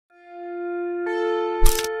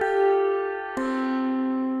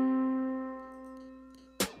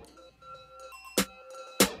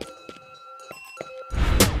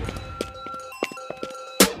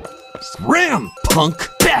Ram, punk!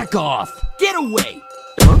 Back off! Get away!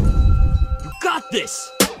 Huh? You got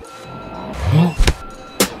this! Huh?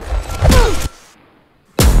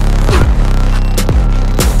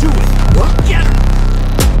 Do it! What? Get her!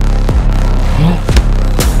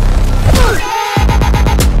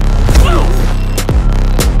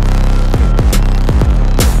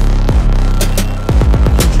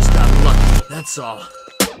 You just got lucky, that's all.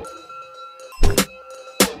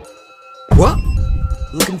 What?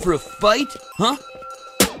 Looking for a fight? Huh?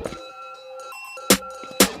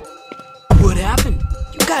 What happened?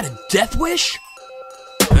 You got a death wish?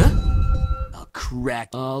 Huh? I'll crack.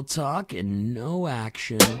 All talk and no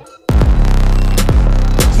action.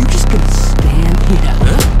 You just gonna stand here,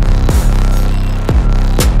 huh?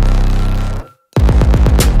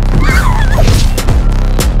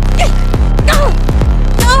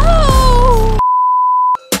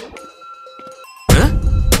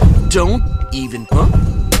 Don't even, huh?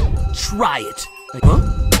 Try it. Like, huh?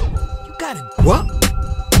 You gotta, what?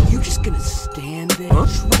 You just gonna stand there? Huh?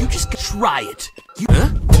 You just gonna try it. You, huh?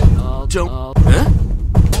 Don't, huh?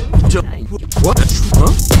 Don't, what?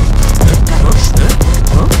 Huh? Huh?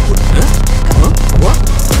 Huh? Huh? What?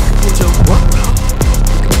 Don't, what?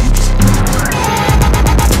 You just...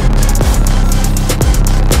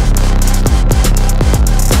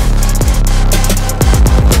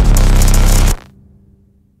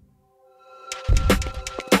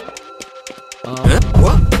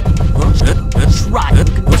 What? Try.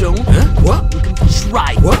 Don't. What? You can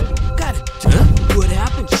try. What? Got it. What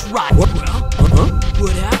happened? Try. What? Well.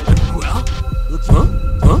 What happened? Well. Look.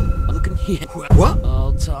 Looking here. What?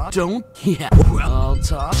 I'll talk. Don't. Yeah. Well. I'll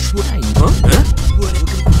talk. Try. What?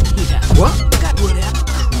 Looking here. What? Got what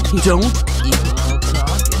happened? Don't. I'll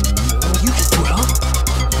talk. You just well.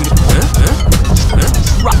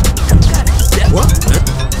 Try. Got it. What?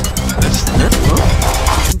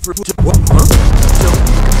 For what? Huh? Don't.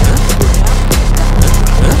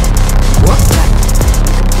 What?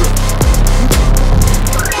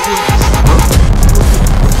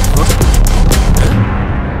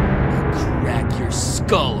 Crack your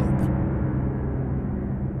skull open.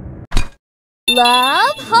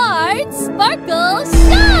 Love, heart, sparkle,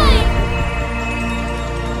 shine!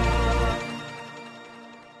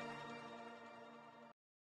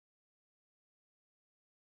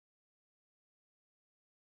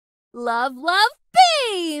 Love, love,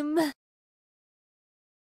 beam!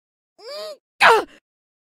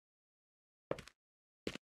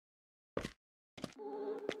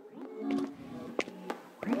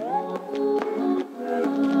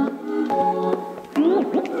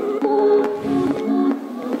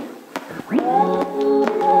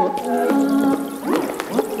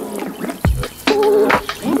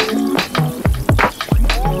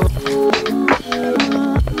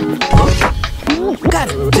 Got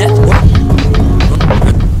it, death.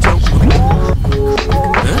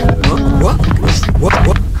 What?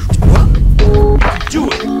 What? Do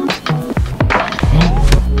it!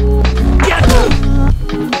 Get him!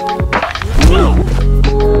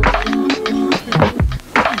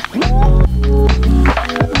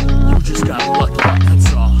 You just got lucky,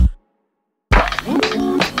 that's all.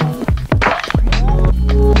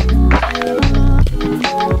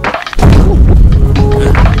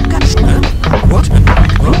 What?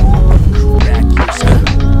 Crack yourself.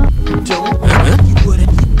 Don't. You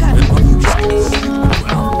wouldn't. You got it. You just gonna see.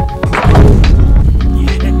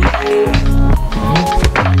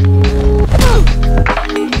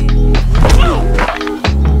 Well.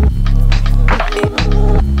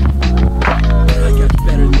 I got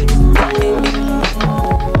better things to do.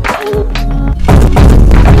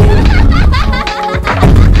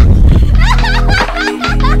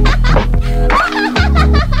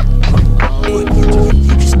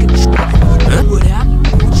 You just gonna. Huh? What happened?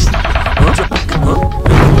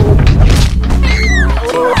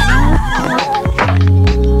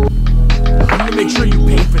 I'm gonna make sure you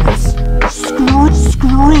pay for this.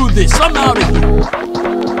 Screw this. I'm out of here.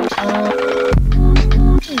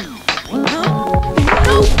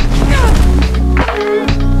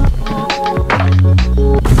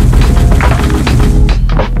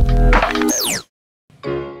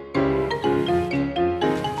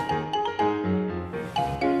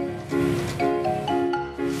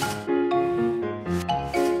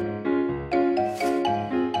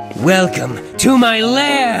 Welcome to my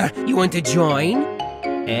lair! You want to join?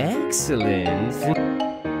 Excellent.